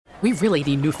We really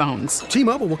need new phones.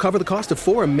 T-Mobile will cover the cost of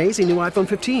 4 amazing new iPhone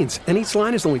 15s, and each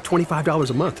line is only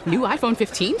 $25 a month. New iPhone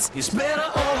 15s? It's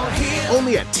better over here.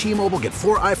 Only at T-Mobile, get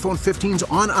 4 iPhone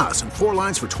 15s on us and 4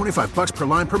 lines for $25 per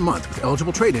line per month with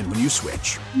eligible trade-in when you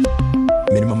switch.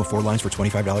 Minimum of 4 lines for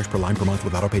 $25 per line per month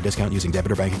with autopay discount using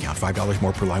debit or bank account. $5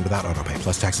 more per line without autopay,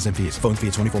 plus taxes and fees. Phone fee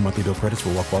at 24 monthly bill credits for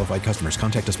well-qualified customers.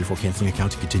 Contact us before canceling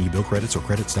account to continue bill credits or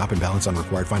credit stop and balance on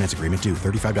required finance agreement due.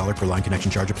 $35 per line connection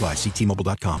charge applies. See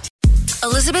T-Mobile.com.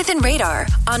 Elizabeth and Radar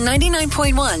on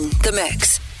 99.1 The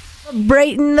Mix.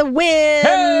 Celebrating the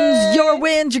wins, your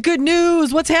wins, your good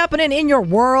news. What's happening in your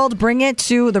world? Bring it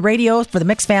to the radio for the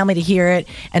Mix family to hear it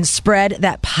and spread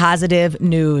that positive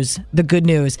news, the good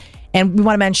news. And we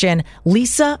want to mention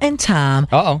Lisa and Tom.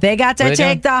 They got to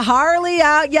take the Harley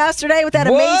out yesterday with that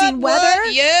amazing weather.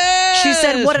 Yes! She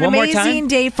said, what an amazing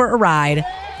day for a ride.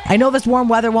 I know this warm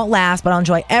weather won't last, but I'll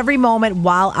enjoy every moment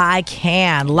while I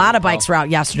can. A lot of bikes were out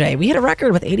yesterday. We hit a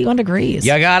record with 81 degrees.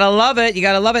 You gotta love it. You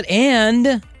gotta love it.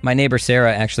 And my neighbor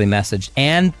Sarah actually messaged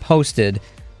and posted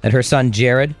that her son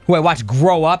Jared, who I watched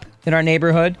grow up in our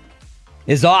neighborhood,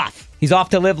 is off. He's off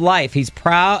to live life. He's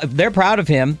proud. They're proud of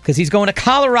him because he's going to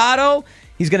Colorado.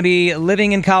 He's going to be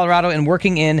living in Colorado and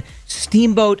working in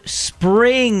Steamboat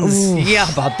Springs. Ooh.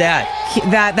 Yeah, about that.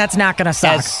 That's not going to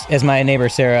suck. As my neighbor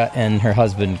Sarah and her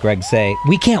husband Greg say,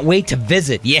 we can't wait to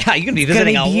visit. Yeah, you're going to be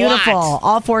visiting a beautiful. Lot.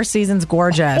 All 4 seasons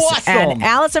gorgeous. Awesome. And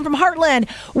Allison from Heartland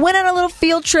went on a little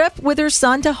field trip with her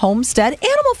son to Homestead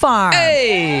Animal Farm.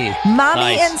 Hey!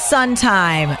 Mommy and son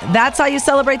time. That's how you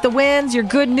celebrate the wins, your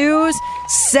good news.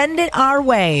 Send it our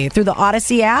way through the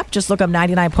Odyssey app. Just look up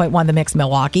 99.1 The Mix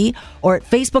Milwaukee or at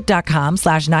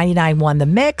Facebook.com/991 The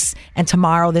Mix. And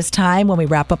tomorrow this time when we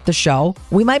wrap up the show,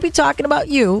 we might be talking about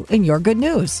you and your good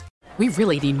news. We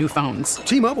really need new phones.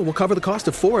 T-Mobile will cover the cost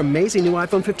of 4 amazing new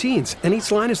iPhone 15s, and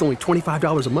each line is only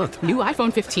 $25 a month. New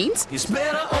iPhone 15s? It's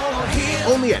better over here.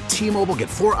 Only at T-Mobile, get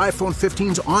 4 iPhone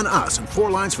 15s on us and 4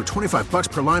 lines for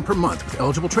 $25 per line per month with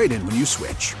eligible trade-in when you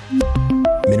switch.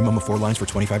 Minimum of 4 lines for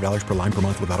 $25 per line per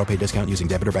month with autopay discount using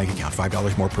debit or bank account.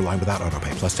 $5 more per line without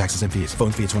autopay, plus taxes and fees. Phone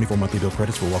fee at 24 monthly bill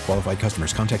credits for well-qualified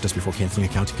customers. Contact us before canceling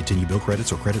account to continue bill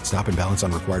credits or credit stop and balance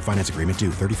on required finance agreement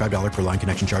due. $35 per line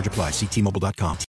connection charge applies. See T-Mobile.com.